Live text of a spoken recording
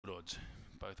odds,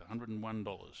 both $101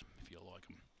 if you like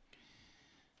them.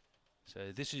 So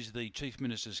this is the Chief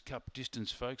Minister's Cup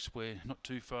distance, folks. We're not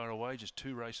too far away, just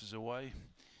 2 races away.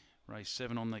 Race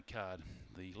 7 on the card,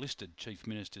 the listed Chief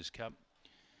Minister's Cup.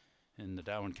 And the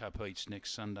Darwin Cup heats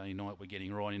next Sunday night. We're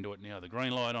getting right into it now. The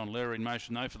green light on, Lure in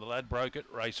motion though for the Ladbroke.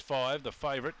 Race 5, the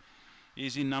favourite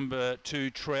is in number 2,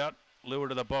 Trout. Lure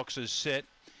to the box is set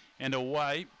and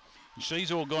away.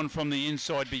 She's All Gone from the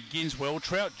inside begins well.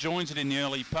 Trout joins it in the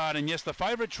early part, and yes, the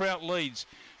favourite Trout leads.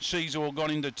 She's All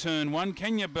Gone into turn 1.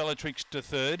 Kenya Bellatrix to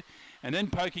third, and then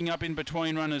poking up in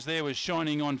between runners there was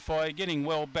Shining on Fire. Getting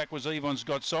well back was Yvonne's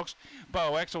Got Socks.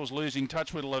 Bo Axel's losing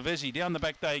touch with Lavezzi. Down the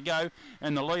back they go,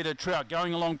 and the leader Trout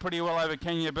going along pretty well over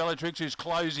Kenya Bellatrix, who's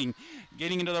closing.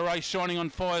 Getting into the race, Shining on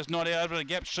Fire's not out of the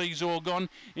gap. She's All Gone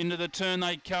into the turn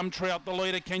they come. Trout the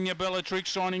leader, Kenya Bellatrix,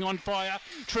 Shining on Fire.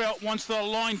 Trout wants the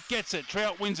line, gets it.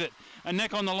 Trout wins it. A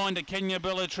neck on the line to Kenya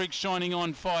Bellatrix, Shining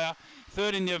on Fire.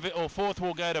 Third in the, or fourth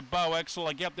will go to Bo Axel.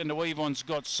 A gap then to Yvonne's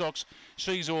Got Socks.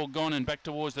 She's All Gone and back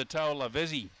towards the tail,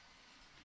 Lavezzi.